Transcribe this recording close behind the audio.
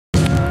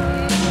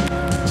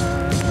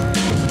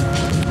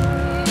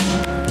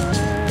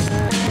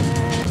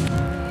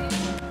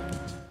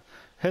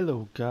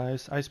Hello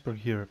guys, Iceberg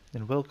here,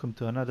 and welcome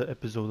to another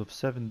episode of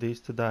 7 Days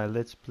to Die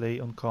Let's Play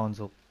on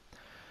console.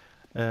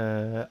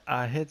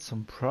 I had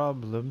some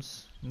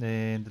problems,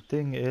 and the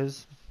thing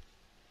is,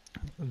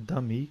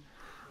 dummy,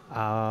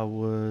 I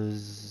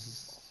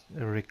was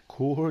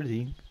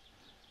recording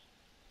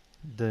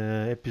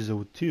the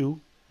episode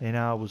 2, and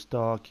I was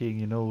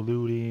talking,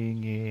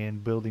 looting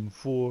and building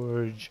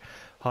forge,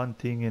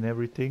 hunting and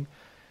everything,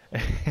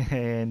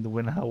 and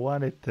when I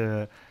wanted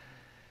to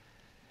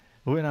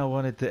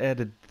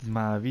edit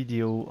my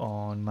video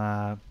on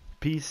my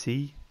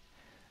PC,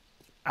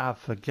 I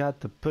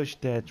forgot to push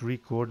that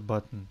record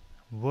button.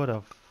 What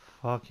a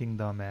fucking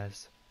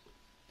dumbass.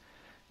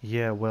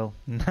 Yeah, well,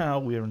 now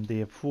we're on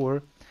day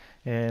 4,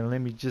 and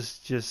let me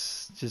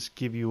just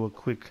give you a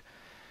quick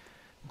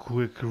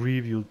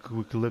review,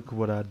 quick look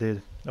what I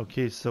did.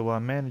 Okay, so I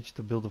managed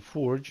to build a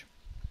forge.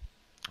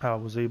 I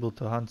was able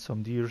to hunt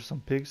some deer,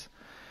 some pigs.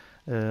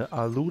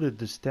 I looted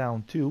this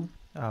town too.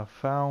 I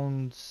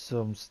found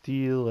some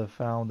steel, I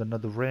found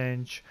another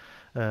wrench,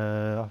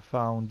 I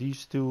found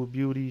these two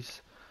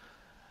beauties,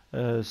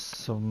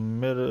 some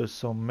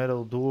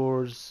metal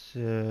doors,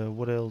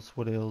 what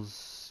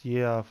else,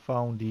 Yeah, I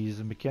found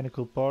these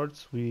mechanical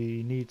parts,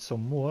 we need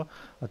some more.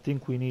 I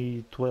think we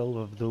need 12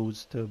 of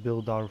those to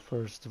build our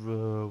first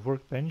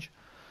workbench.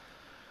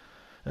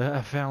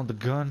 I found a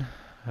gun,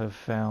 I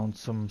found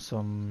some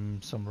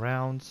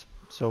rounds.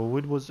 So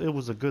it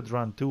was a good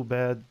run. Too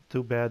bad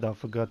I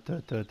forgot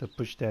to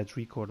push that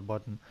record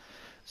button.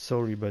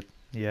 Sorry, but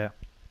yeah,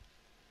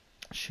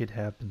 shit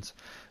happens.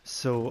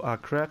 So I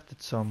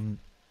crafted some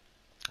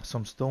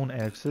stone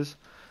axes,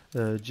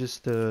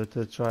 just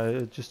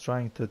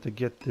trying to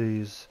get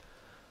these.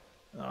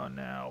 Oh,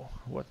 now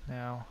what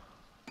now?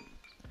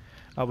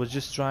 I was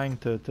just trying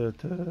to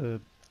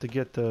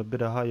get a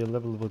bit of higher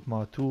level with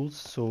my tools.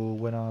 So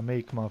when I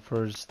make my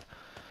first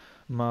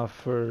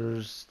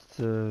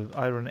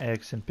iron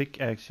axe and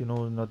pickaxe,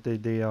 not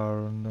they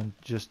are not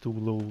just too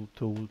low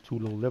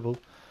level,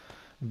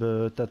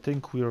 but I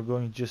think we are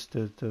going just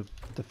to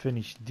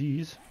finish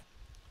these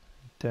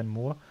 10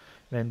 more,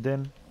 and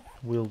then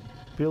we'll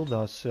build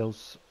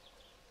ourselves.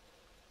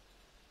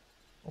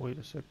 Wait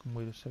a second,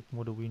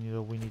 what do we need?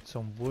 Oh, we need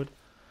some wood.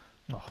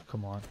 Oh,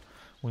 come on,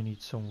 we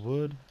need some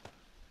wood.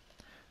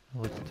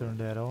 Let's turn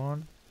that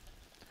on,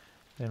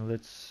 and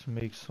let's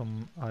make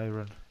some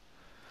iron.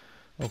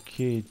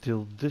 Okay,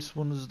 till this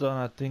one is done,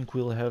 I think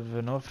we'll have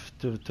enough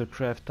to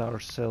craft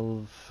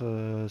ourselves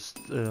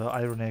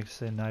iron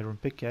axe and iron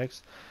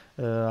pickaxe.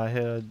 I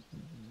had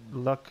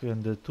luck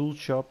in the tool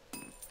shop.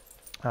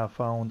 I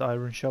found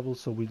iron shovel,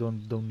 so we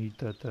don't need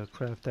to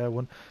craft that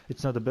one.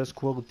 It's not the best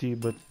quality,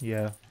 but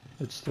yeah,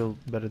 it's still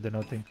better than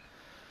nothing.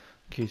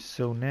 Okay,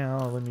 so now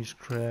let me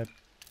scrap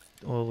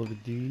all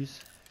of these.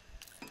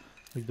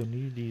 We don't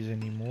need these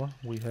anymore.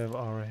 We have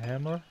our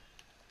hammer.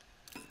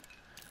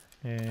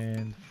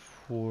 And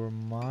for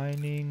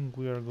mining,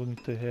 we are going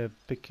to have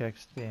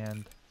pickaxe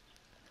and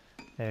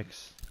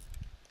axe.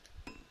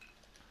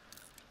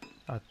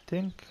 I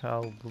think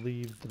I'll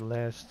leave the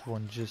last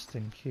one just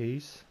in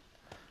case.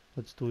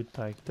 Let's do it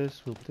like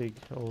this. We'll take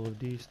all of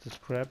these to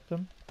scrap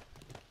them.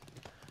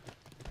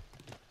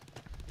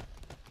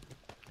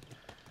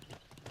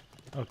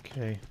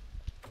 Okay.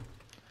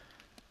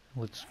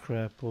 Let's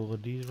scrap all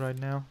of these right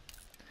now.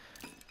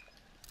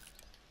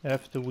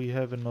 After we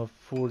have enough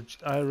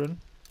forged iron,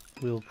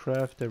 we'll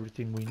craft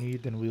everything we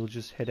need and we'll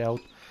just head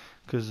out,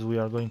 because we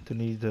are going to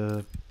need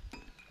a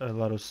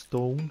lot of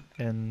stone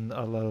and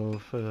a lot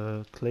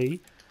of clay,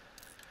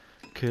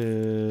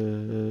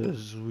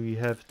 because we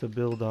have to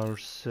build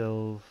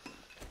ourselves.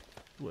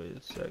 Wait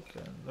a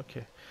second.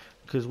 Okay,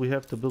 because we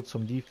have to build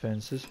some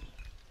defenses.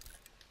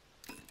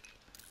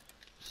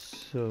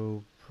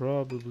 So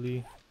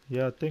probably,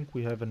 yeah, I think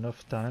we have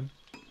enough time.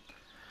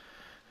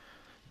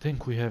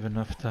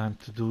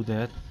 To do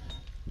that.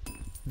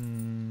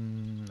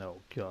 Oh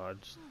god,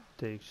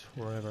 takes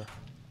forever.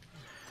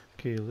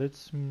 Okay,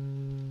 let's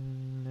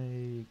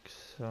make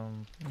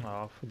some. Oh,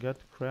 I forgot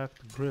to craft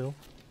the grill.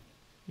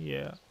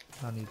 Yeah,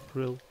 I need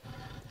grill,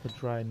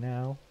 but right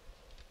now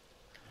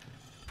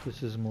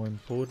this is more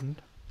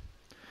important.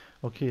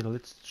 Okay,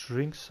 let's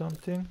drink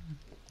something.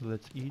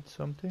 Let's eat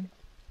something.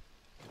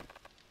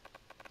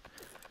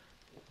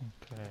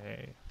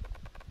 Okay.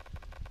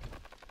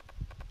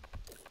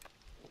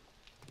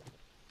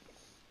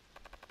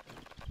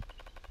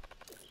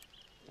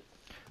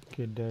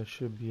 Okay, that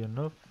should be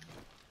enough.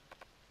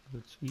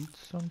 Let's eat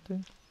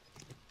something.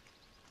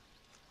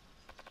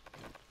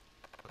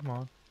 Come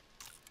on.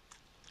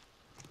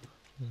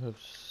 We have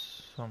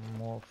some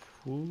more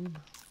food.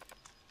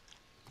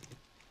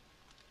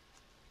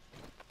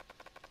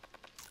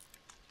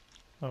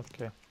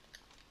 Okay.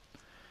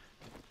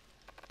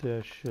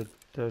 There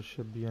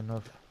should be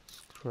enough.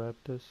 Scrap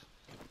this.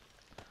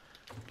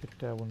 Get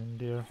that one in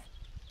there.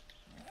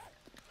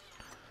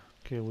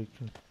 Okay, we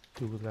can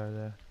do it like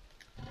that.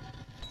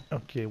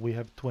 Okay, we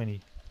have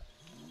 20.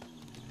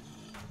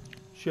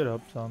 Shut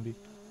up, zombie.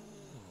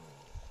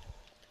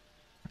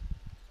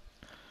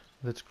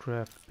 Let's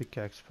craft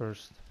pickaxe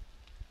first.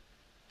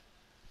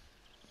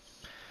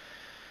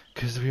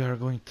 Because we are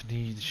going to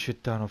need a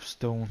shit ton of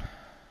stone.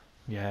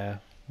 Yeah,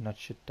 not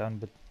shit ton,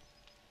 but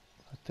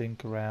I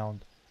think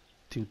around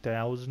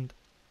 2000.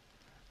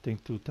 I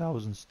think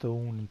 2000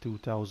 stone and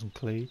 2000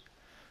 clay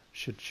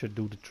should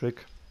do the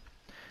trick.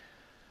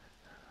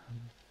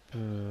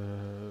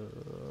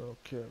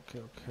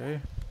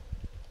 Okay.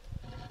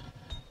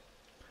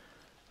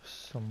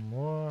 Some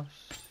more,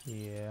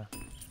 yeah.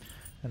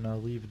 And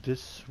I'll leave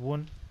this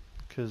one,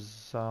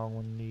 cause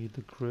I'll need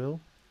the grill.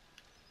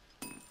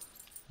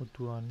 What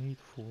do I need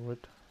for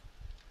it?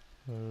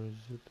 Where is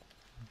it?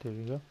 There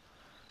you go.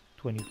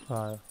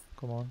 25.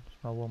 Come on,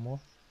 now one more.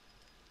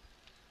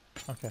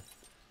 Okay.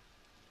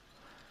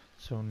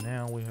 So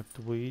now we have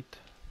to wait.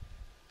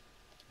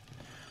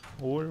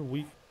 Or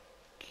we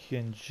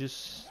can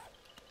just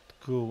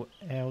go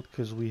out,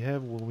 cause we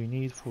have what we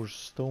need for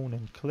stone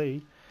and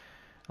clay.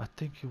 I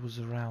think it was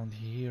around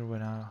here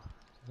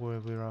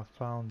where I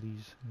found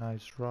these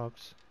nice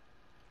rocks.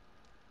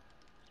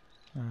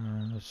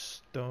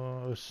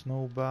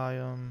 Snow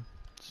biome.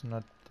 It's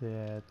not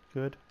that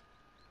good.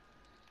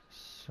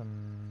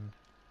 Some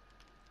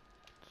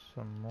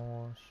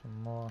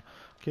more.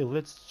 Okay,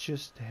 let's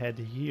just head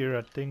here.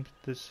 I think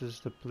this is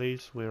the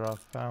place where I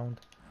found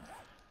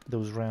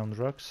those round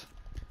rocks.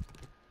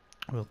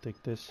 We'll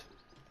take this.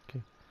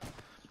 Okay.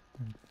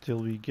 Until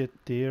we get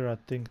there, I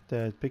think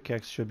that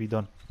pickaxe should be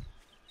done.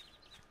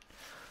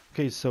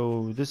 Okay,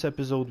 so this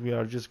episode we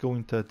are just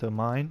going to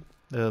mine,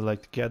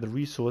 like to gather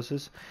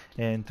resources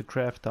and to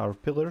craft our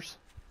pillars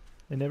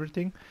and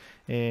everything.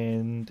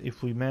 And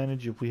if we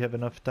have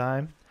enough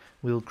time,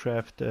 we'll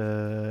craft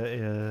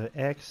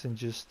axe and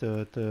just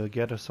to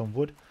gather some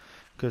wood,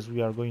 because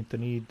we are going to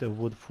need the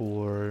wood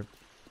for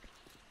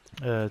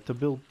to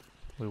build.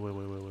 Wait.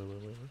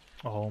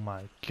 Oh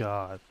my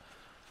god,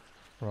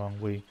 wrong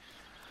way.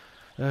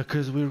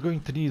 Because we're going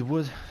to need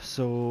wood,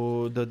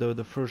 so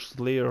the first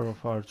layer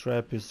of our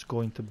trap is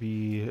going to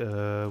be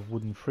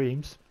wooden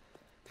frames.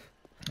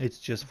 It's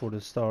just for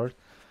the start.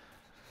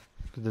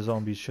 The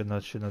zombies should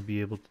not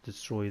be able to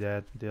destroy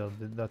that.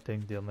 I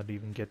think they'll not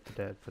even get to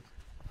that, but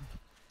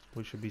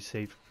we should be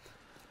safe.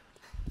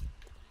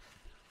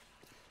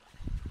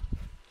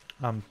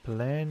 I'm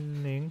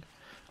planning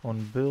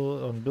on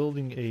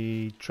building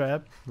a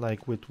trap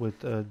like with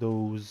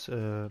those.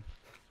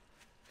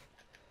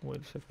 Wait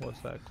a sec,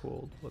 what's that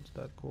called?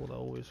 I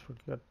always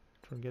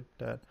forget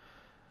that.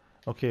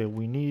 Okay,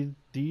 we need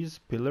these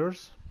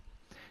pillars,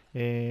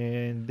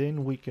 and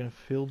then we can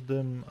fill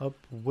them up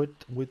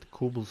with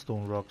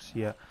cobblestone rocks.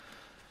 Yeah.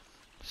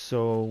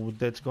 So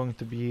that's going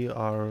to be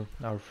our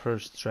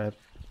first trap,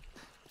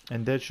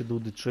 and that should do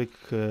the trick,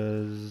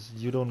 because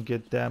you don't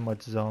get that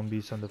much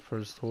zombies on the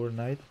first horde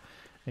night.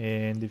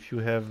 And if you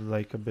have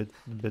like a bit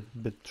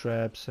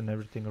traps and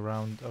everything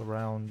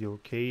around your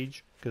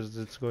cage, because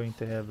it's going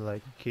to have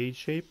like a cage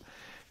shape.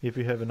 If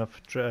you have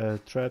enough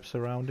traps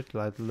around it,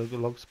 like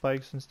log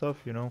spikes and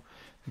stuff, you know,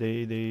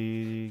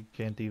 they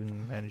can't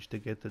even manage to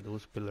get to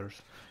those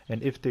pillars.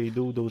 And if they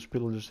do, those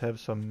pillars have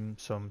some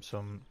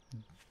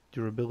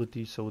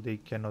durability, so they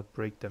cannot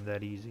break them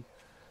that easy.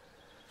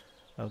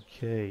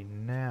 Okay,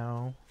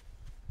 now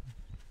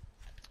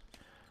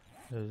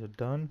is it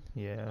done?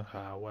 Yeah.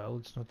 Well,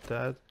 it's not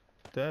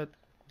that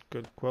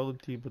good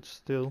quality, but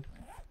still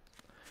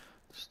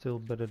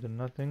better than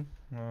nothing.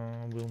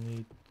 We'll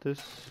need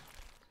this.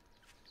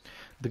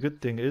 The good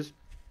thing is,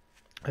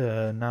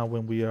 now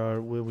when we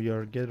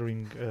are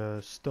gathering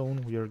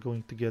stone, we are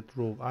going to get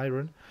raw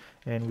iron,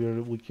 and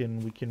we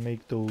can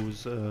make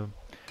those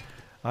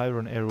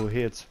iron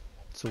arrowheads,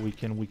 so we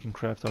can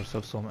craft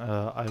ourselves some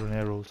iron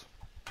arrows.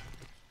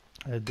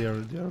 They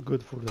are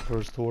good for the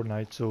first horde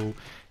night, so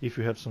if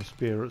you have some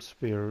spare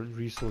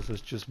resources,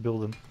 just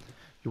build them.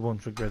 You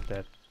won't regret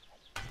that.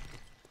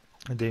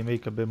 And they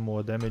make a bit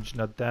more damage,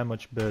 not that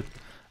much, but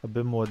a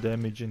bit more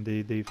damage, and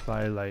they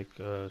fly like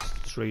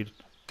straight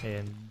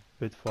and a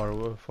bit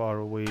far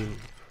away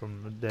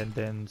from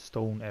than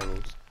stone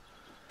arrows.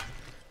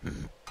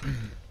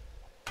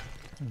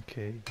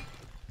 Okay.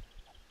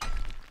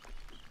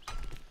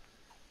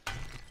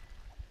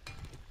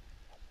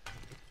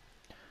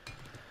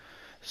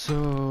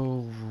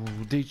 So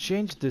they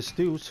changed this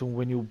too. So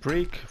when you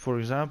break, for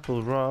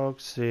example,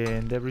 rocks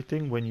and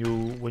everything, when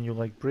you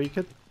like break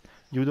it,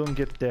 you don't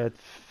get that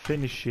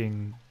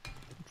finishing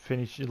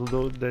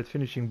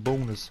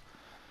bonus.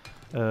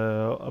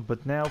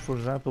 But now, for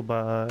example,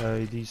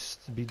 by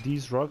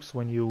these rocks,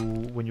 when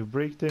you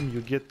break them,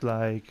 you get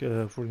like,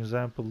 for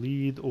example,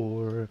 lead,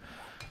 or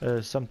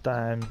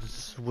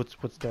sometimes what's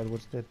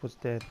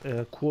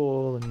that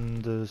coal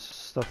and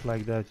stuff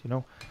like that. You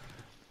know.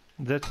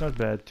 That's not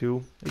bad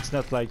too. It's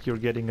not like you're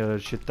getting a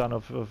shit ton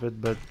of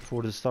it, but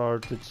for the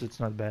start, it's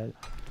not bad.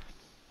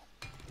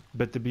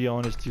 But to be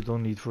honest, you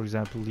don't need, for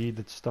example, lead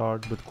at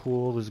start, but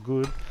coal is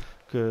good,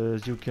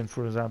 because you can,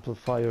 for example,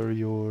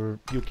 you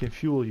can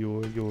fuel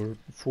your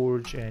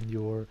forge and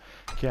your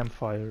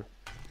campfire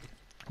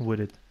with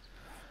it.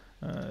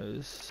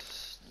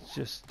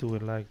 Just do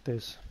it like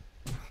this.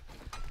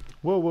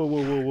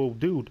 Whoa,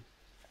 dude!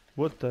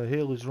 What the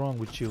hell is wrong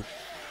with you?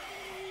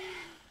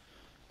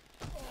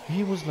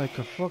 He was like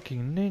a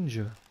fucking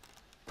ninja.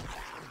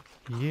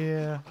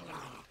 Yeah.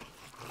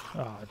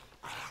 Ah,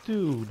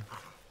 dude.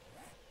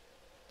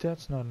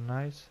 That's not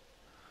nice.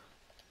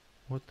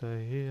 What the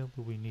hell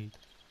do we need?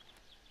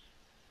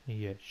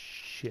 Yeah,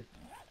 shit.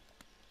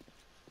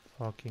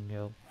 Fucking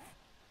hell.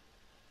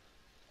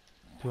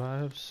 Do I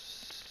have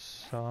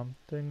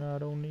something I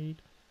don't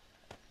need?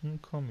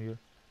 Come here.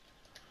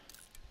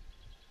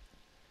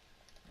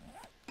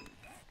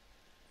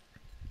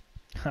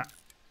 Ha!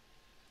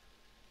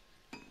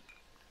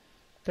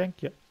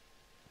 Thank you.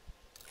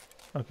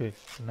 Okay,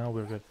 so now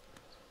we're good.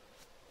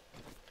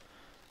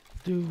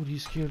 Dude, he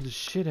scared the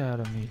shit out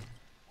of me.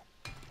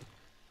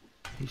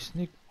 He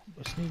sneak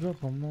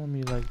up on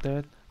me like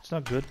that. It's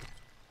not good.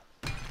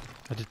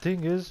 But the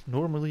thing is,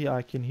 normally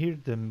I can hear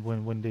them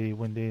when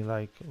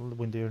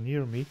they're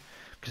near me,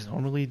 because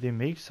normally they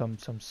make some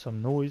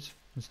noise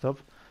and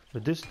stuff.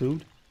 But this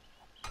dude,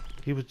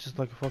 he was just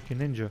like a fucking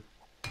ninja.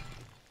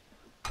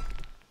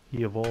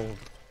 He evolved.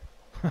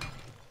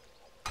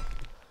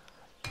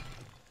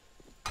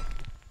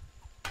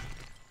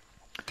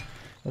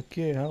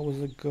 Okay, how was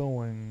it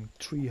going?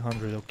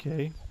 300,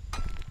 okay.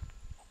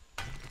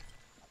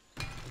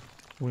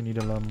 We need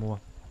a lot more.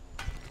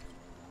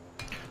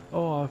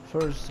 Oh, our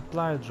first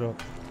supply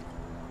drop.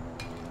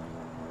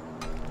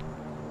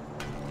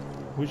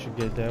 We should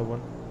get that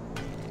one.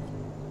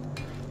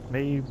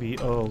 Maybe,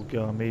 oh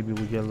god, maybe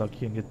we get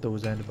lucky and get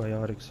those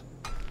antibiotics,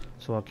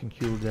 so I can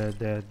cure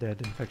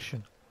that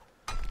infection.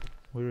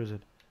 Where is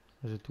it?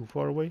 Is it too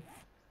far away?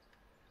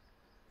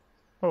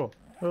 Oh,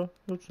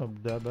 that's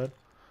not that bad.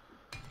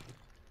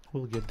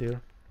 We'll get there.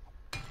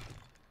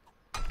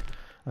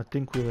 I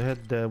think we'll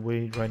head that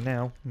way right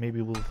now.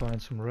 Maybe we'll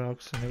find some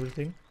rocks and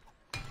everything.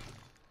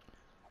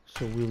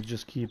 So we'll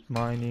just keep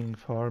mining,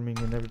 farming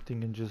and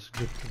everything and just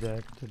get to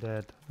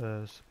that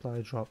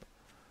supply drop.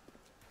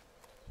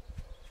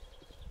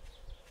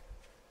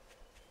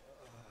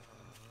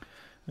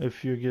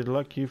 If you get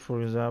lucky,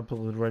 for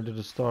example, right at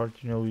the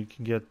start, you know, you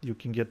can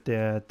get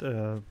that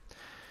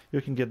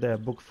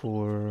book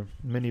for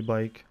mini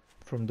bike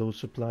from those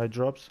supply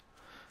drops.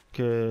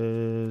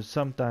 Cause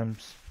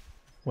sometimes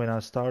when I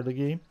start the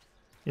game,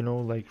 you know,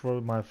 like for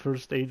my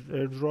first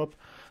airdrop,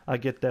 I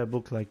get that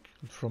book like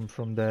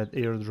from that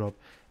airdrop.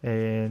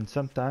 And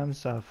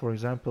sometimes, for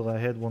example, I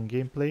had one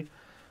gameplay.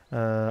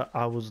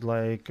 I was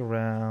like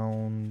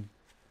around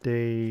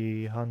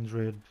day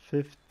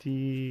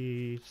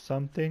 150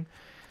 something,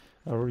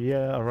 or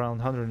yeah, around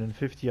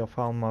 150. I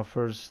found my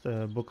first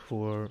book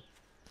for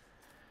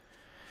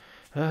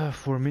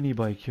mini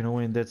bike, you know,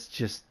 and that's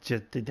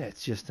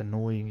just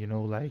annoying, you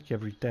know. Like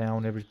every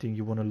town, everything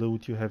you want to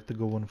loot, you have to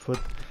go on foot.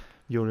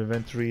 Your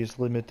inventory is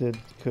limited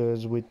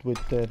because with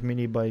that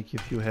mini bike,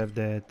 if you have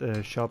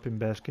that shopping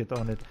basket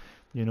on it,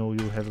 you know,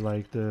 you have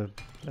like a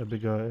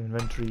bigger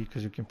inventory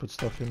because you can put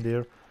stuff in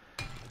there.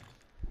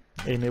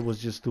 And it was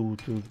just too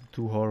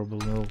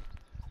horrible, you know.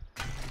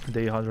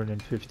 Day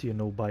 150 and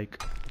no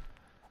bike.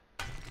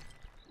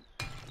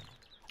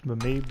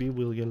 But maybe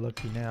we'll get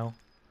lucky now.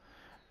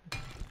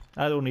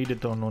 I don't need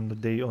it on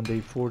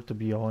day 4, to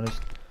be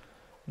honest.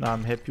 Nah,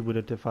 I'm happy with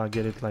it if I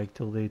get it like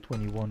till day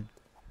 21.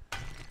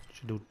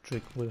 Should do the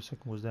trick. Wait a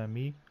second, was that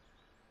me?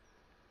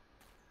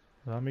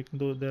 Was I making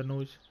that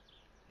noise?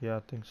 Yeah,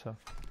 I think so.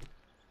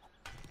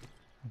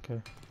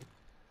 Okay.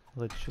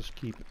 Let's just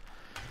keep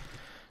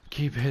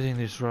hitting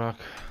this rock.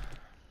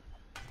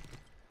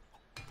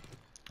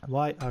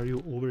 Why are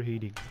you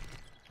overheating?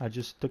 I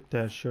just took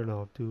that shirt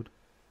off, dude.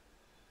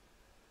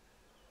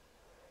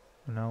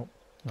 No.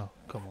 Oh,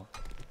 come on.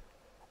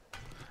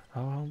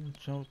 How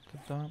much out the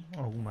time?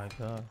 Oh my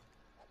god.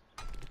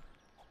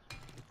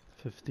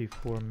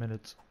 54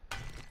 minutes.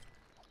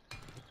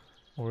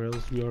 Or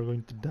else we are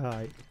going to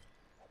die.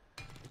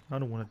 I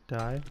don't want to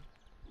die.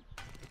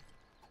 I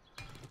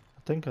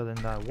think I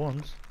didn't die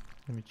once.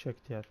 Let me check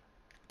that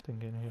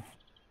thing in here.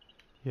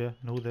 Yeah,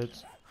 no,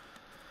 that's...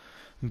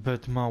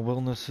 But my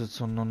wellness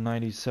is on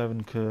 97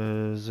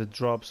 because it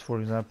drops.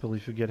 For example,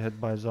 if you get hit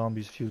by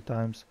zombies a few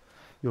times,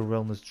 your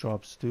wellness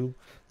drops too.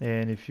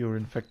 And if you're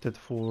infected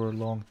for a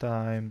long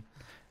time,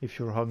 if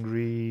you're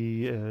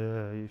hungry,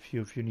 if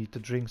you need to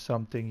drink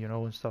something, you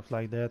know, and stuff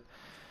like that,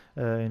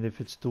 and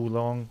if it's too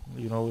long,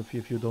 you know, if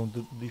you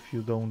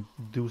don't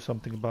do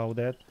something about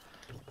that,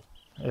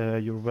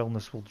 your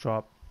wellness will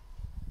drop.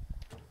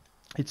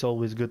 It's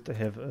always good to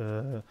have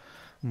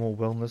more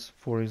wellness.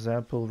 For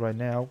example, right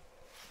now,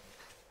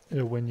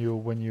 when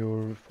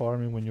you're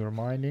farming, when you're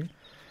mining,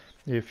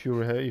 if you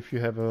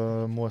have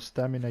more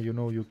stamina, you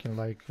know, you can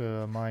like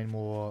mine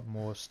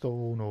more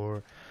stone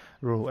or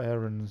raw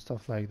iron and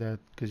stuff like that,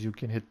 because you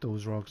can hit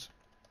those rocks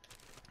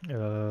a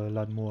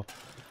lot more.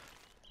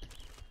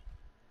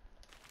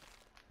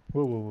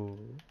 Whoa.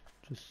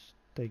 Just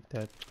take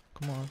that.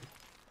 Come on.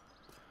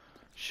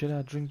 Should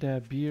I drink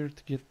that beer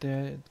to get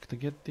there?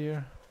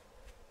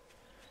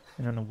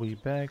 And on the way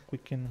back, we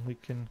can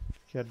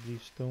get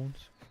these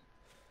stones.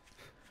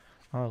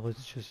 Oh,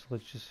 let's just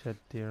head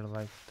there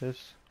like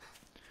this.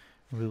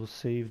 We'll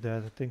save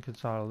that. I think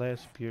it's our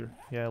last beer.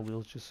 Yeah,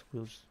 we'll just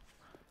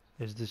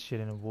Is this shit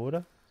in the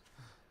water?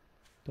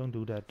 Don't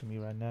do that to me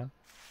right now.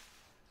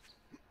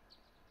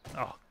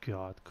 Oh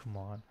god, come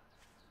on.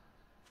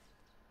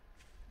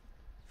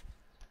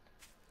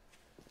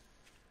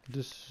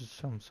 This is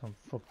some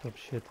fucked up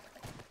shit.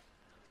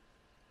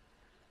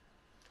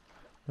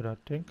 But I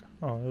think,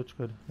 oh, that's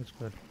good, that's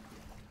good.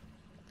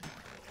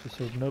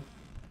 Just open up.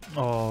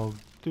 Oh,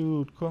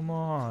 dude, come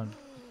on.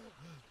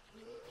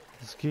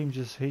 This game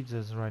just hates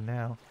us right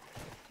now.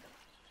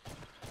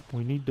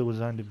 We need those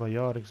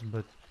antibiotics,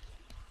 but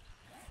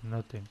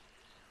nothing.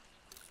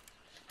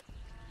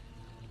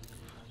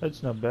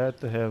 It's not bad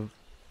to have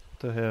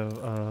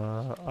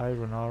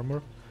iron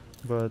armor,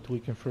 but we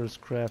can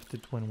first craft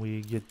it when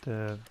we get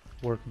the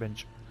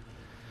workbench.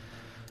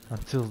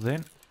 Until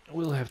then,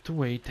 we'll have to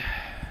wait.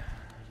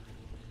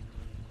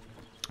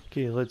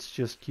 Okay, let's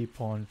just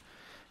keep on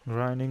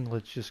grinding.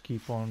 Let's just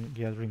keep on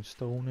gathering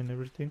stone and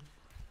everything.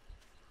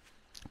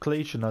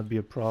 Clay should not be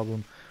a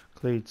problem.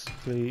 Clay,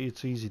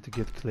 it's easy to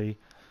get clay.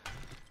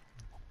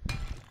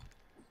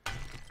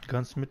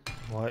 Gunsmith,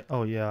 why?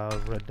 Oh yeah, I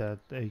read that.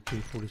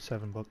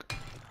 AK-47 buck.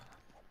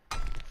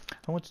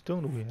 How much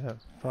stone do we have?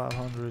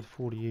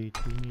 548.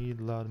 We need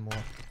a lot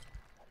more.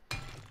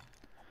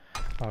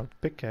 Our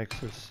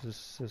pickaxe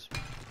is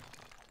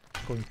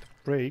going to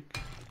break,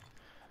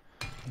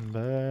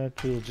 but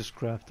we'll just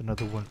craft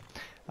another one.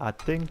 I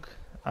think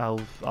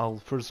I'll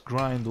first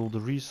grind all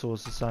the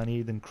resources I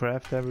need and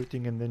craft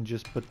everything, and then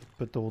just put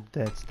all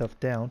that stuff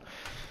down,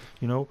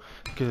 you know,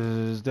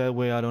 because that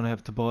way I don't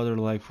have to bother.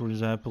 Like for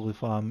example,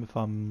 if I'm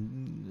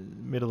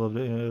middle of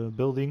the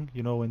building,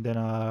 you know, and then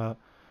I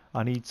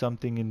need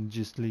something and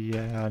just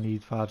I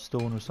need 5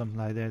 stone or something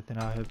like that, then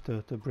I have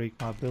to break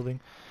my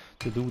building.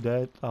 To do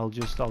that, I'll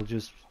just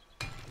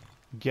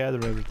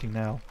gather everything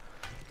now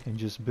and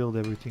just build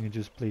everything and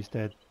just place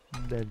that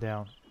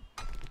down.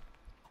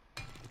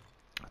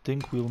 I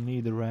think we'll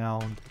need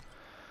around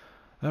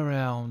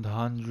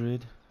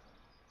 100.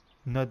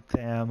 Not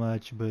that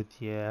much, but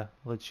yeah,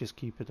 let's just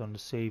keep it on the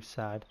safe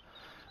side.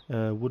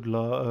 Wood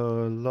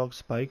log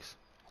spikes.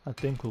 I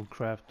think we'll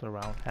craft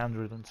around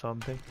 100 and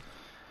something.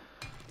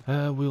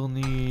 We'll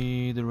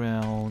need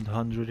around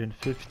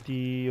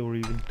 150 or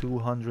even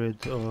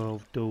 200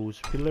 of those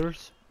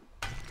pillars.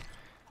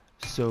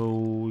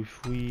 So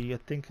if I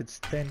think it's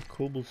 10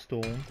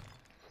 cobblestone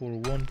for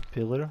 1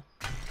 pillar.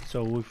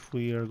 So if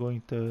we are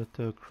going to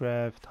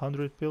craft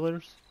 100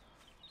 pillars,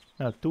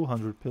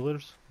 200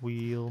 pillars,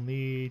 we'll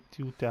need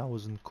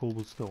 2000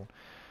 cobblestone.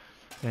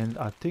 And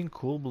I think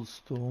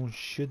cobblestone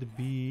should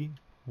be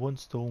 1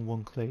 stone,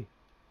 1 clay.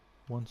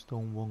 1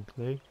 stone, 1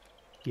 clay.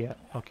 Yeah,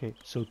 okay,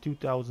 so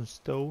 2000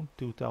 stone,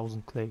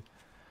 2000 clay.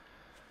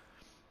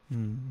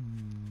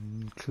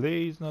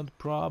 Clay is not a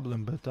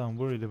problem, but I'm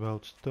worried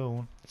about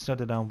stone. It's not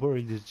that I'm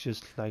worried, it's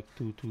just like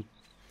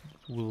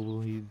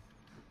we'll need,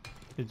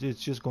 it's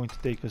just going to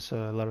take us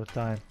a lot of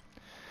time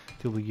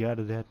till we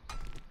gather that.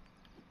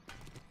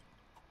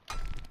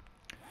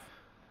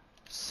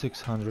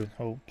 600,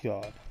 oh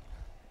god.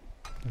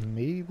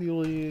 Maybe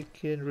we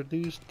can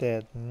reduce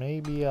that.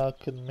 Maybe I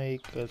can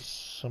make a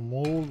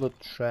smaller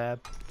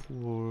trap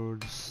for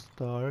the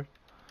start,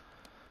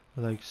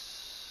 like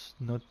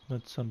not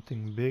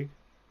something big.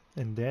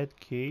 In that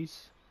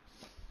case,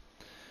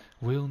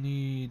 we'll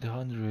need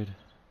 100,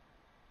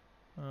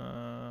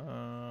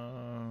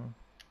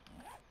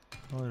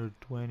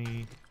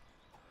 120.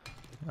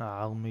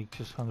 I'll make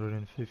just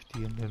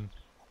 150, and then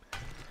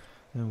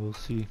we'll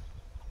see.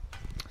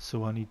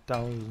 So I need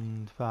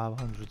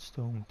 1500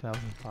 stone,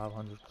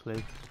 1500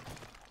 clay.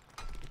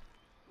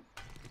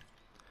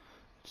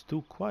 It's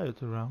too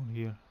quiet around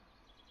here.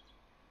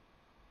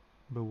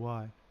 But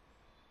why?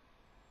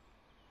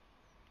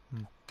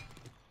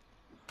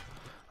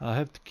 I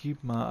have to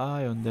keep my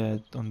eye on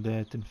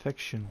that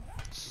infection.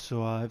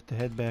 So I have to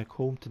head back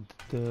home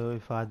to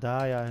if I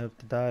die, I have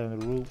to die on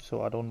the roof,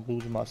 so I don't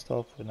lose my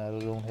stuff and I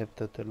don't have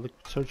to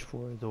search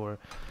for it or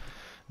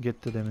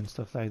get to them and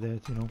stuff like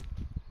that, you know.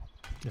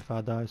 If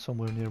I die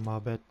somewhere near my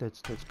bed, that's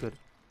good.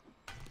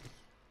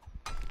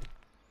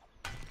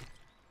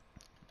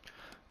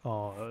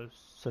 Oh,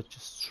 such a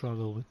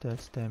struggle with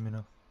that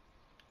stamina.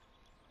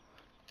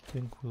 I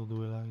think we'll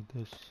do it like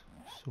this,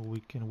 so we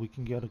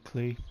can get a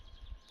clay.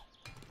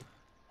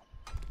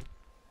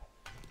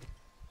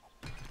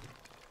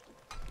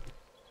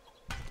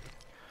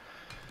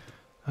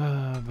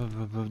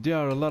 There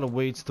are a lot of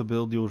ways to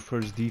build your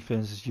first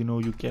defenses. You know,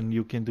 you can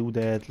do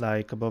that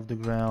like above the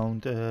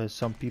ground.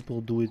 Some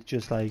people do it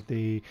just like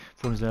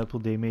for example,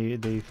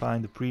 they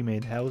find a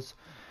pre-made house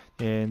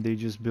and they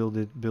just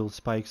build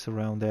spikes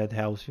around that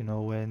house, you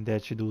know, and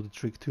that should do the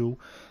trick too.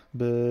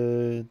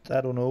 But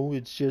I don't know.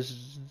 It's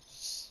just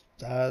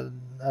I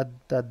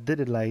did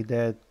it like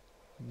that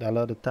a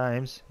lot of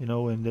times, you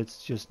know, and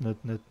that's just not.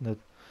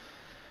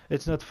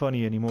 It's not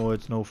funny anymore.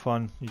 It's no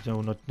fun, you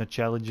know, not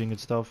challenging and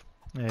stuff.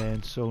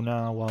 And so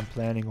now I'm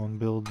planning on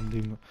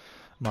building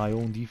my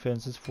own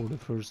defenses for the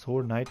first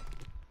Horde Night.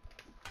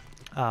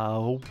 I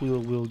hope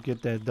we'll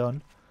get that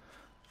done.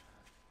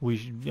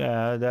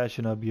 Yeah, that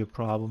should not be a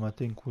problem. I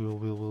think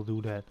we'll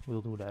do that.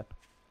 We'll do that.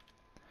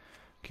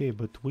 Okay,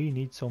 but we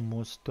need some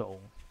more stone.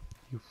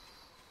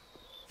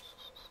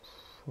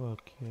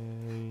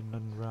 Okay,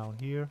 nothing around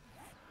here.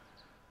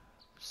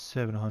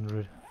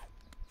 700.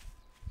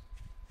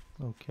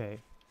 Okay.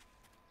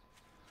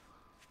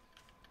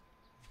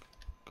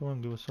 Come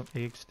on, give us some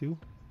eggs too.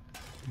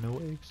 No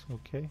eggs,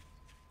 okay.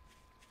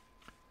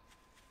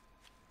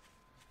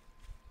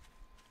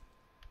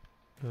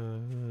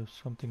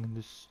 Something in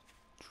this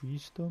tree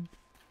stump.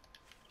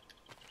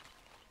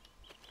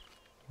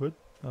 What?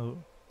 Oh,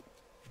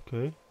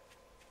 okay.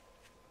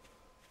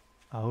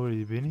 I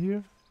already been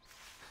here?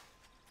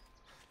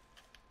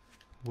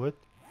 What?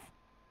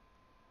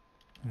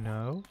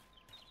 No.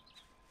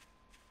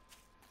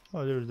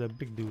 Oh, there's that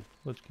big dude.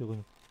 Let's kill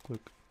him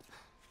quick.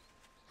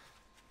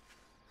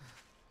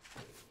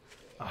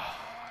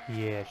 Ah,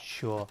 yeah,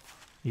 sure.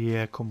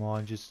 Yeah, come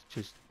on, just.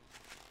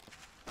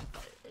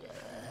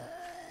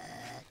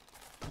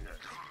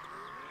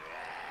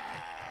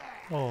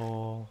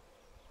 Oh.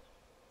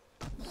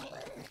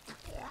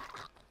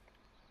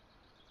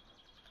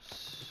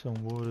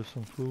 Some water,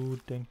 some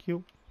food, thank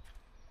you.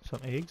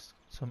 Some eggs,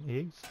 some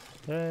eggs.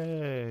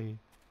 Hey.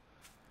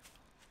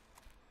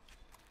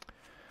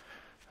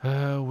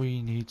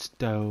 We need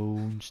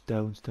stone.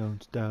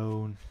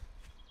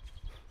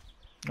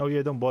 Oh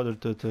yeah, don't bother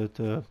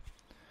to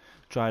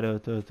try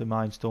to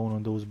mine stone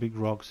on those big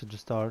rocks at the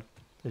start.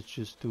 It's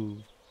just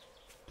too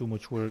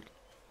much work.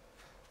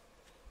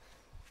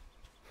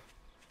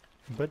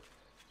 But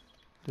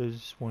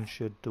this one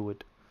should do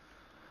it.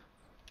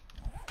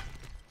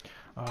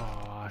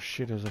 Oh,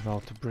 shit is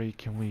about to break.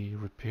 Can we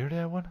repair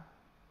that one?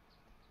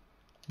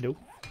 Nope.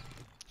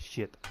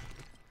 Shit.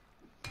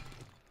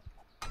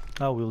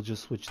 Oh, we'll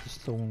just switch to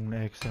stone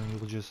axe and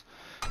we'll just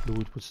do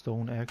it with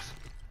stone axe.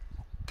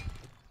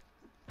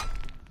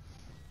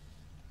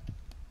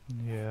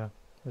 Yeah,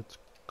 it's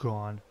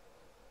gone.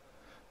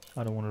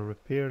 I don't want to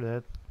repair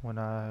that. When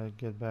I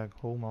get back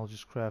home, I'll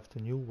just craft a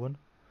new one.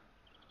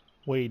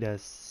 Wait a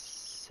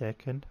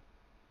second.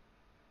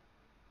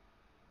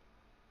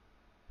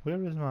 Where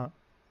is my...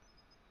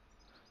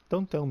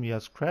 Don't tell me I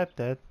scrapped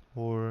that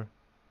or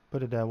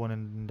put that one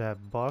in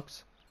that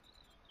box.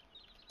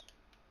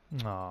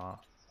 Ah.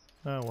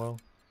 Oh well.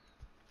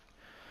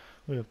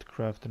 We have to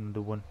craft another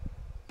one.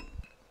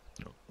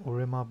 Or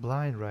am I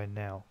blind right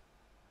now?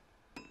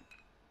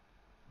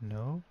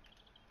 No?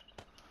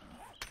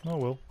 Oh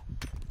well.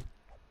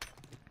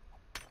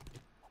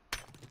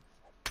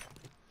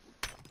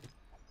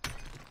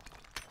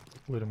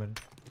 Wait a minute.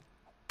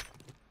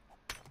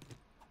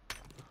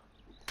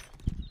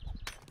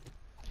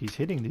 He's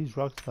hitting these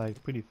rocks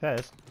like pretty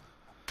fast.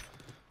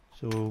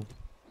 So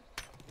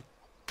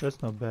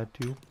that's not bad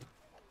too.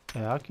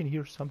 Yeah, I can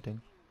hear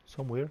something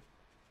somewhere.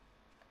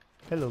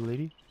 Hello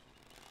lady.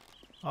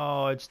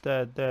 Oh, it's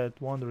that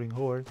wandering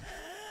horde.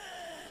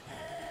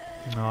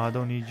 No, I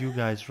don't need you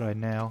guys right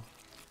now.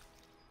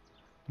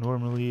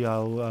 Normally I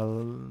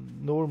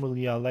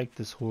like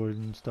this horde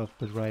and stuff,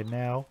 but right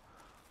now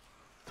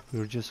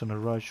we're just on a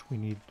rush. We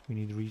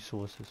need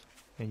resources.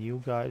 And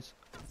you guys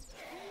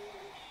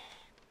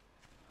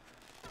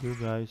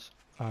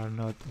are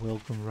not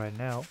welcome right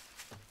now.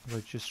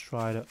 Let's just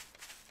try to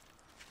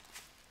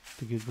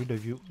get rid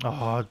of you.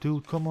 Oh,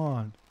 dude, come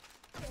on.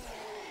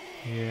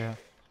 Yeah,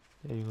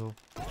 there you go.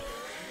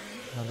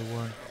 Another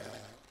one.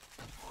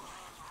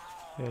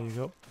 There you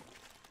go.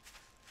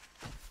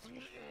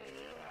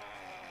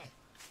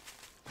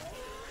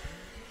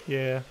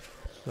 Yeah,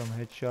 some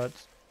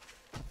headshots.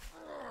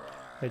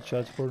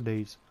 Headshots for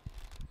days.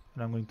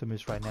 And I'm going to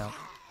miss right now.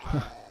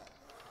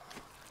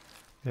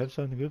 You have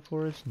something good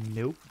for us?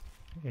 Nope.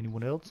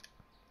 Anyone else?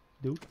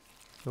 Dude,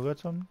 you got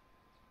something?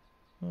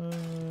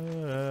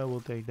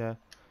 We'll take that.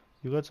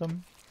 You got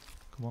something?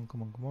 Come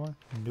on.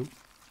 Nope.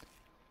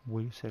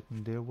 Wait a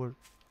second there. Where?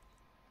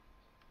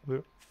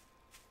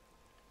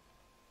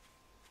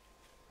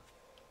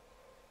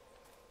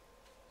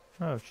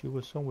 Oh, she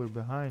was somewhere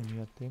behind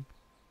me, I think.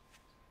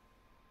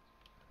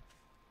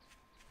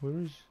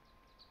 Where is...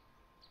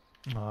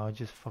 Oh,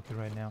 just fuck it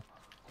right now.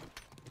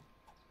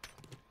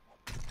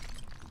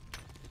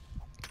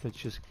 Let's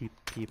just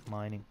keep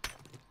mining.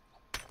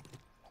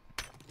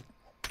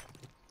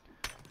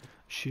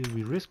 Should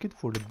we risk it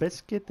for the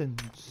biscuit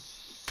and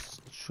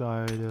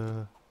try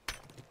to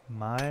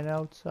mine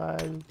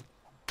outside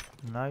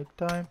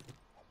nighttime?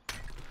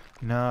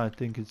 No, I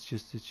think it's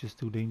just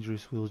too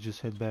dangerous. We'll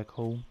just head back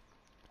home.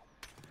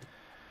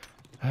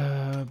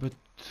 But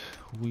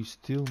we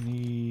still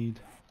need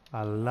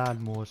a lot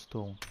more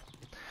stone.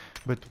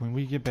 But when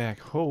we get back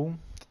home,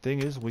 the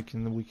thing is we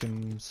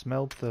can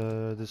smelt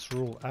this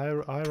raw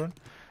iron,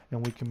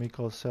 and we can make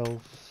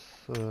ourselves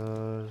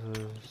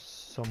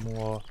some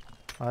more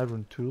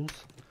iron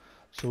tools.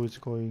 So it's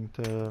going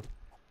to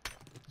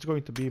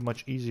be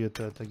much easier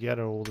to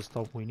gather all the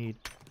stuff we need.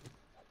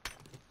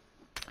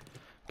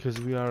 Because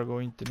we are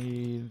going to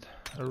need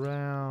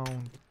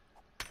around...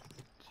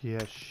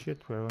 Yeah,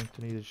 shit, we're going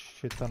to need a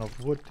shit ton of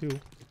wood too.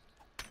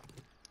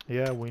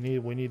 Yeah, we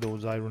need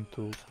those iron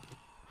tools.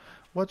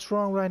 What's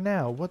wrong right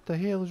now? What the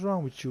hell is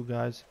wrong with you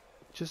guys?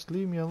 Just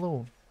leave me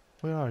alone.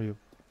 Where are you?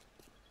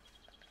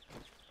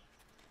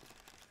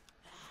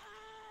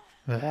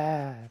 Ah,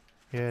 yeah,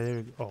 there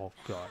you go. Oh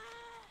god.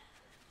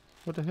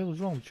 What the hell is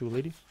wrong with you,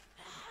 lady?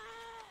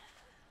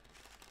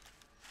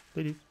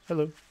 Lady,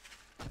 hello.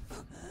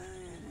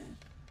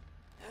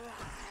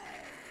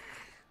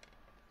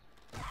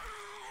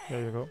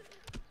 There you go.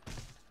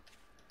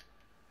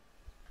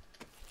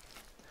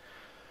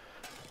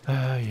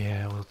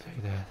 Yeah, we'll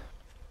take that.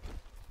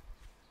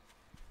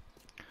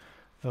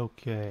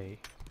 Okay.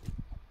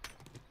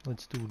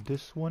 Let's do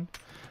this one.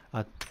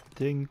 I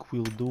think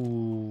we'll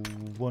do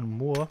one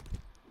more.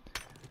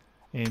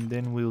 And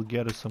then we'll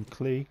gather some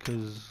clay,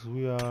 because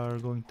we are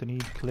going to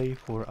need clay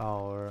for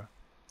our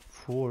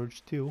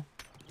forge too.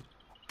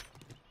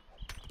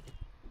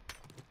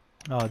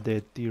 Ah,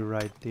 that deer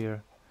right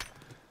there.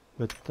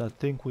 But I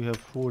think we have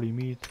 40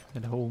 meat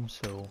at home,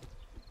 so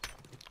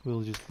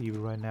we'll just leave it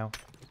right now.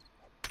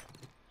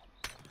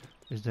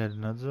 Is that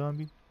another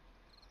zombie?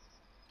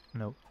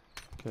 No.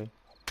 Okay.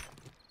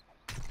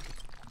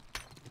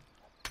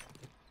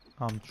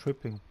 I'm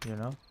tripping, you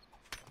know?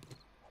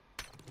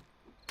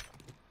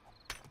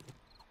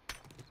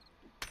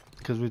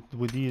 Because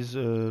with these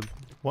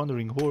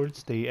wandering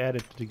hordes they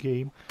added to the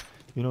game,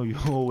 you know, you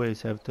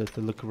always have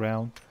to look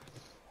around.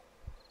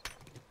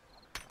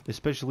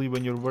 Especially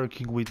when you're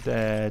working with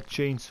a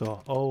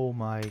chainsaw. Oh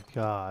my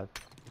god.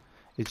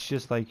 It's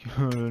just like,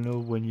 you know,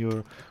 when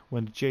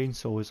the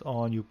chainsaw is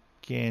on, you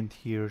can't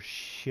hear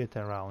shit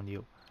around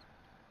you.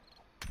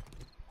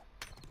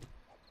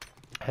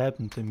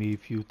 Happened to me a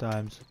few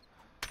times.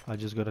 I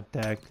just got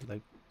attacked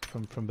like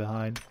from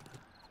behind.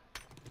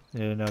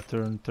 And I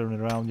turn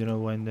around, you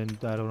know, and then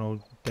I don't know,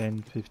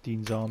 10,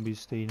 15 zombies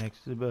stay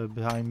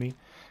behind me,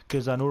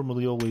 because I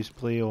normally always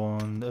play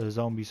on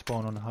zombie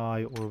spawn on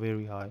high or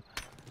very high.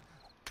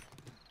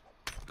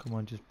 Come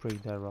on, just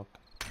break that rock.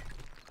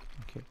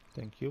 Okay,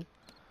 thank you.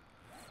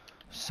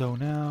 So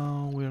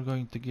now we're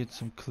going to get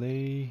some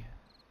clay.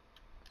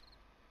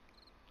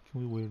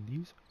 Can we wear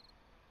these?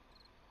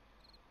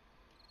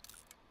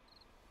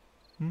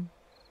 Hmm?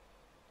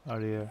 Are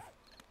there?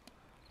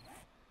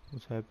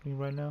 What's happening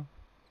right now?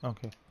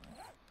 Okay,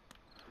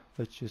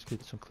 let's just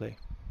get some clay.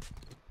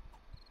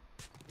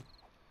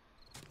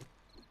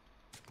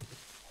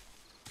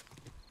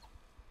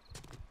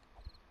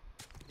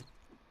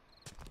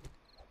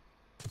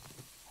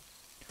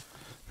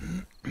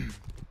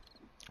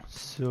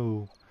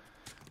 So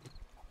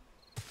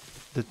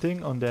the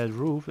thing on that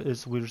roof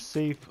is we're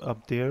safe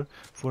up there.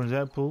 For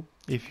example,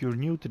 if you're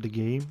new to the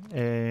game,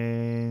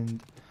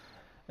 and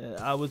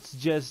I would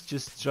suggest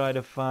just try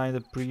to find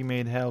a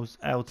pre-made house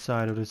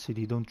outside of the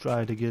city. Don't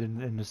try to get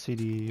in the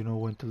city, you know,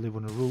 when to live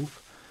on a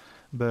roof.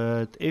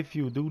 But if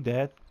you do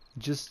that,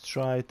 just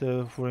try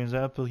to, for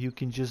example, you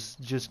can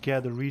just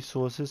gather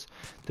resources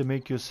to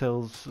make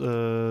yourselves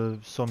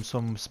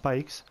some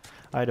spikes,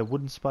 either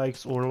wooden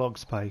spikes or log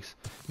spikes,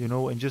 you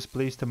know, and just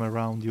place them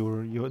around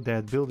your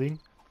that building,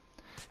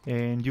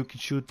 and you can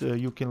shoot,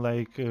 you can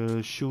like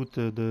shoot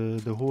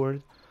the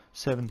horde,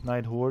 seventh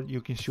night horde.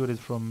 You can shoot it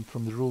from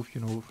the roof, you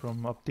know,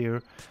 from up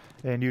there,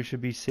 and you should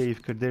be safe,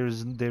 because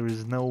there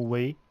is no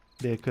way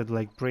they could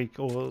like break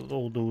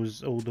all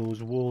those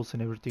walls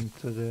and everything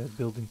to the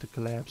building to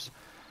collapse.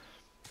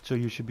 So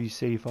you should be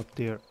safe up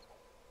there.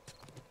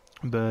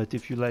 But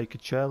if you like a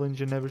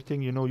challenge and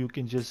everything, you know, you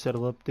can just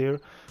settle up there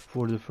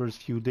for the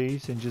first few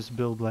days and just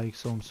build like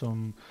some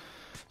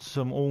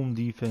own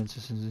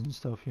defenses and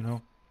stuff, you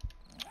know.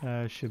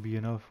 Should be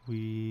enough.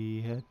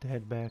 We had to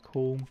head back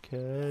home,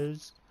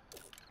 cause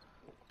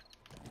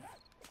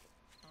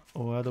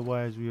or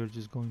otherwise we are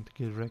just going to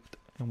get wrecked,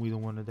 and we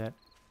don't want that.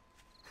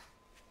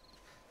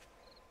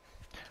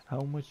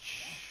 How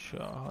much?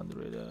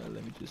 100.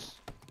 Let me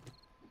just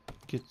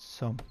get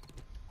some.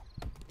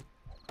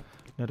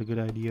 Not a good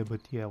idea,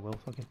 but yeah, well,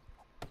 fuck it.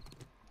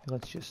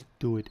 Let's just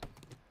do it.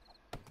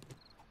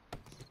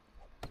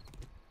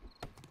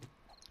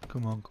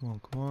 Come on, come on,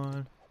 come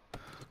on.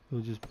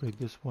 We'll just break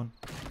this one.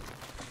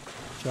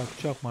 Chop,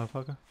 chop,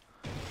 motherfucker.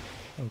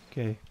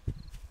 Okay.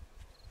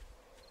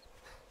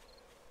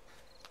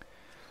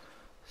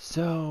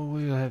 So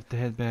we'll have to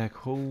head back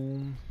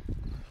home.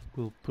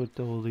 We'll put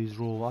all these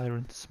raw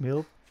iron to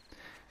smelt.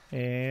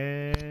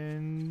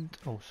 And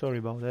oh, sorry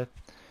about that.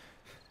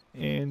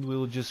 And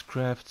we'll just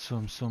craft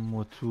some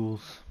more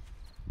tools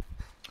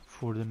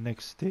for the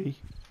next day.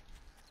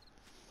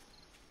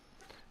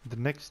 The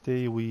next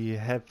day we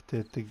have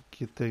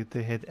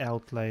to head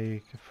out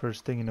like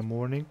first thing in the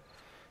morning,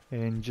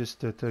 and just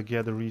to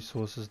gather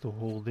resources the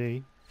whole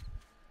day.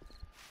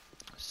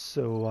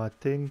 So I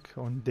think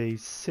on day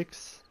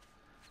 6,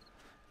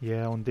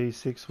 yeah, on day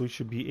 6 we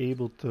should be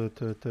able to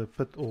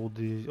put all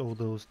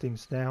those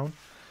things down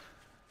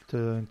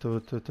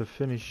to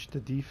finish the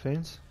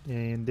defense,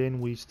 and then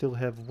we still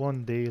have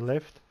one day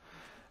left.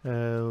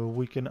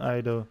 We can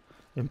either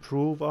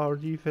improve our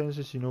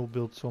defenses, you know,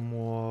 build some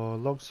more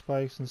log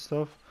spikes and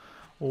stuff,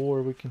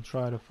 or we can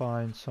try to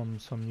find some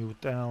new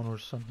town or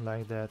something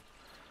like that.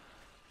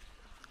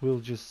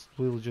 We'll just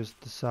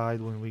decide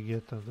when we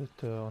get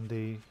on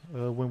the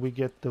when we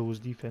get those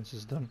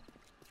defenses done.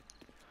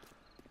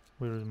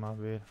 Where is my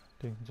bed?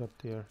 I think it's up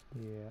there.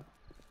 Yeah.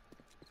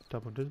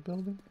 top of this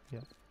building?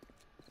 Yeah.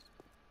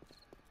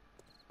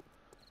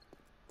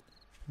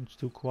 It's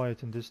too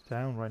quiet in this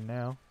town right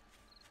now.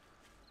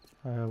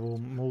 I have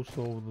most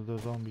of the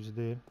zombies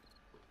dead.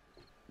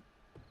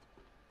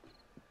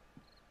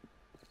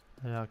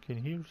 Yeah, I can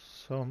hear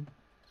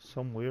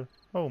somewhere.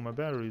 Oh, my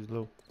battery is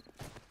low.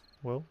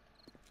 Well,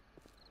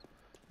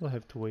 we'll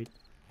have to wait.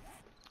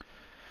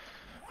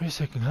 Wait a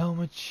second, how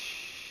many?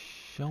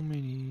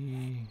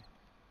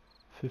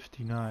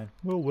 59.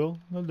 Well,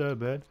 not that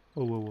bad.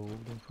 Oh, whoa,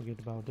 don't forget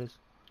about this.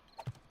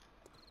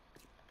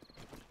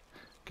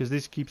 Because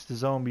this keeps the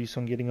zombies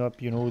from getting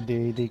up, you know,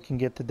 they can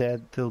get to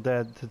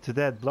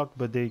that block,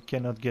 but they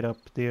cannot get up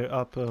there,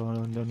 up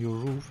on your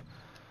roof.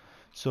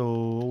 So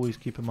always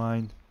keep in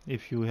mind,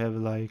 if you have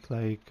like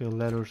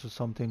ladders or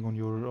something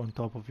on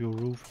top of your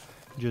roof,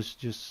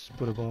 just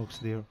put a box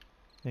there,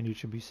 and you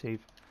should be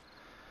safe.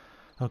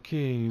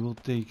 Okay, we'll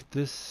take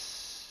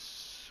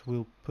this.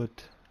 We'll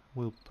put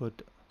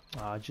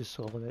just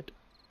all of it,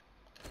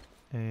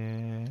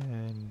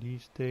 and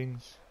these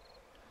things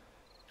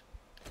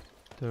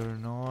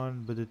turn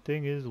on. But the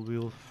thing is,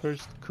 we'll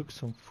first cook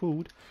some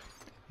food,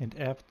 and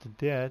after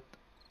that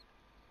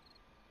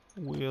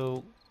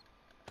we'll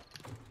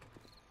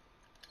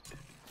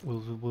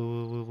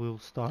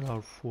start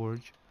our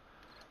forge.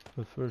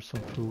 But first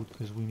some food,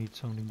 because we need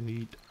something to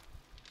eat.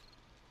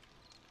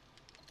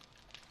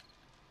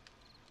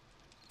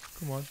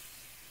 Come on.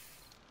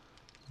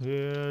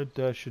 Yeah,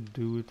 that should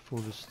do it for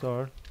the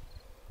start.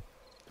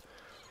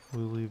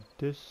 We'll leave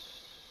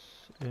this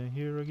in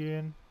here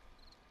again.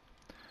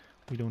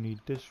 We don't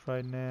need this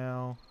right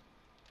now.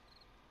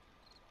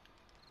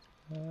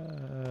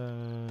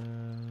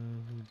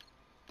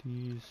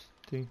 These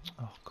things.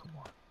 Oh, come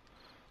on.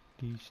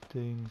 These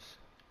things.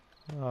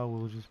 I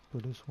will just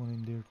put this one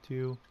in there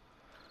too.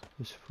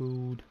 This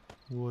food,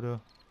 water.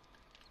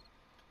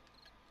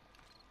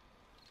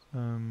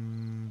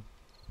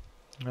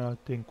 I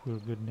think we're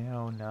good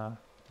now. Nah,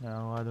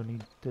 I don't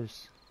need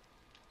this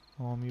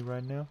on me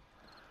right now.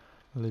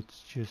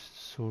 Let's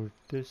just sort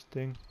this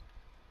thing.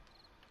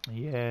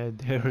 Yeah,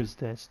 there is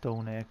that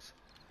stone axe.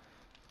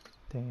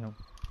 Damn.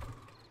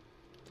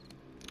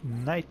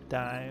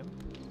 Nighttime.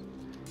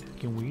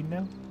 Can we eat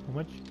now? How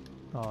much?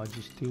 Oh,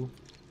 just 2.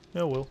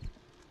 Oh well.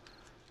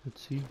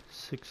 Let's see.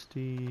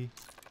 60.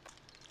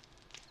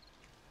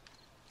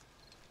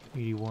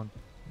 81.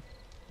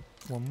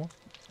 One more.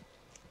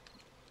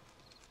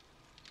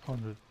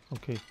 100.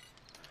 Okay.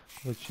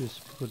 Let's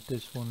just put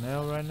this one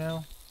out right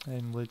now.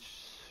 And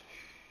let's...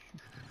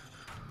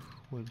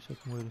 Wait a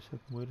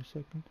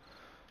second.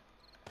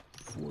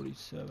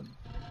 47.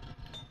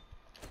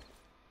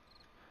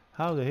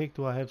 How the heck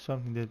do I have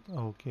something that...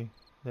 Oh, okay.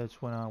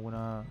 That's when I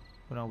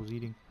was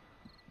eating.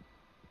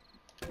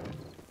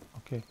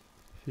 Okay.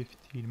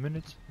 15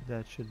 minutes.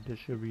 That should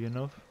be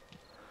enough.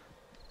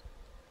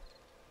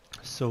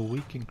 So we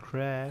can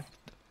craft...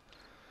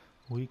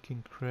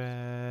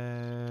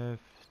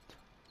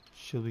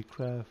 Should we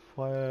craft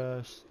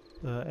fire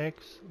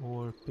axe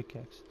or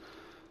pickaxe?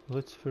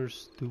 Let's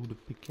first do the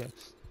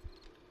pickaxe.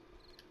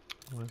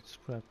 Let's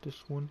craft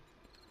this one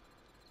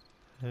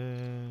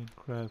and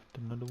craft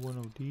another one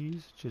of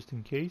these just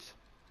in case.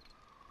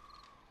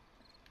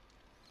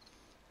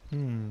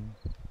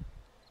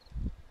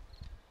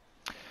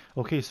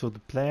 Okay, so the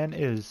plan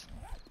is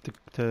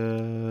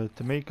to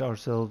make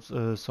ourselves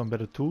some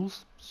better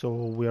tools. So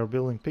we are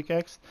building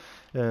pickaxe.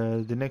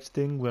 The next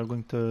thing we are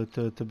going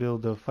to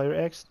build a fire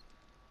axe,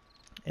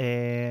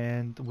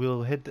 and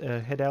we'll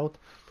head out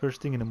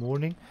first thing in the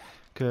morning,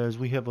 because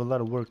we have a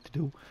lot of work to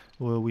do.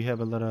 Well, we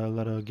have a lot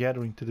of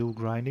gathering to do,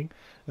 grinding.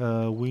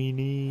 We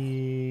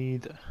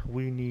need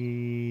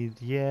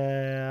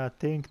yeah, I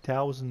think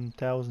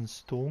 1,000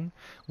 stone.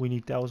 We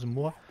need 1,000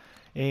 more,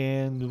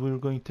 and we're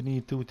going to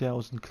need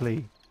 2,000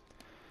 clay.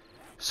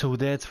 So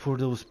that's for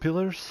those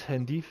pillars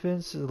and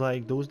defense,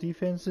 like those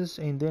defenses,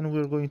 and then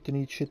we're going to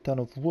need shit ton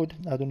of wood.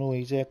 I don't know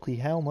exactly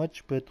how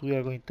much, but we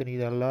are going to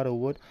need a lot of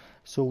wood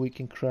so we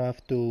can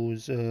craft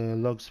those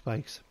log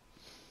spikes.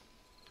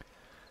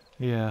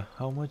 Yeah,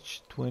 how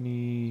much?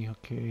 20.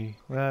 Okay,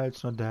 well,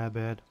 it's not that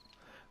bad,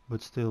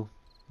 but still,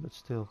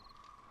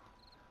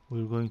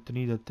 we're going to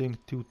need, I think,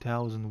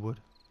 2,000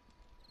 wood.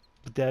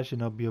 But that should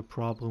not be a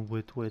problem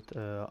with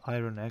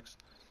iron axe.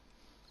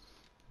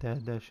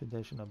 That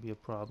should not be a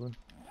problem.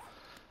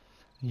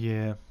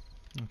 Yeah.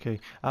 Okay.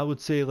 I would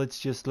say let's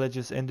just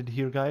end it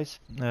here, guys.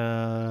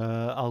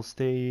 I'll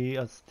stay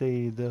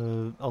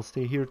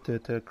here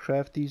to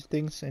craft these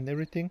things and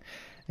everything,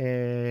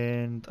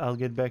 and I'll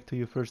get back to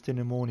you first in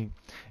the morning.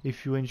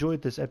 If you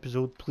enjoyed this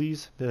episode,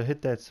 please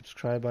hit that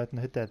subscribe button,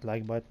 hit that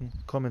like button,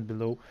 comment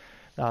below.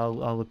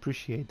 I'll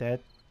appreciate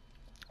that.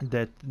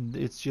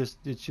 It's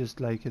just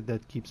like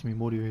that keeps me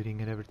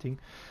motivating and everything.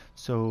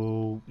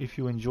 So if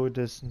you enjoyed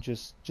this,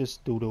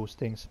 just do those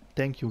things.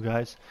 Thank you,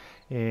 guys,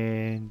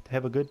 and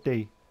have a good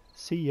day.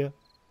 See ya.